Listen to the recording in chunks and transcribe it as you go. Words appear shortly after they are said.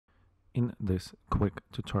In this quick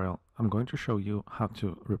tutorial, I'm going to show you how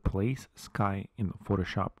to replace sky in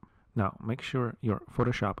Photoshop. Now, make sure your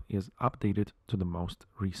Photoshop is updated to the most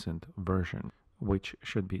recent version, which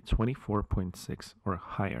should be 24.6 or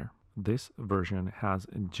higher. This version has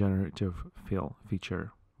a Generative Fill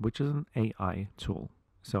feature, which is an AI tool.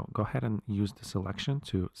 So go ahead and use the selection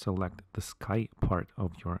to select the sky part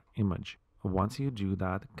of your image. Once you do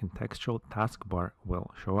that, contextual taskbar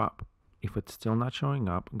will show up. If it's still not showing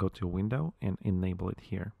up, go to Window and enable it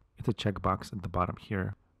here. It's a checkbox at the bottom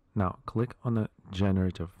here. Now click on the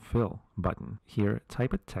Generative Fill button. Here,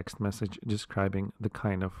 type a text message describing the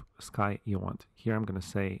kind of sky you want. Here I'm going to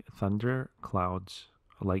say thunder, clouds,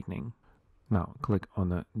 lightning. Now click on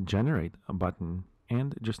the Generate button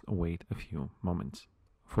and just wait a few moments.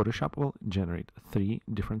 Photoshop will generate 3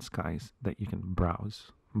 different skies that you can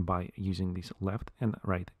browse by using these left and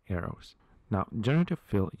right arrows. Now, Generative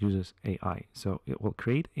Fill uses AI, so it will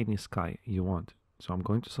create any sky you want. So I'm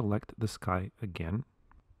going to select the sky again,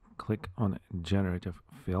 click on Generative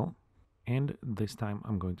Fill, and this time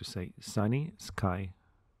I'm going to say sunny sky,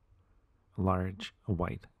 large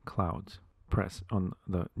white clouds. Press on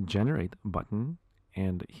the Generate button,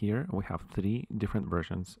 and here we have 3 different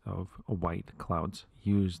versions of white clouds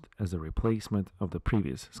used as a replacement of the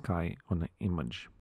previous sky on the image.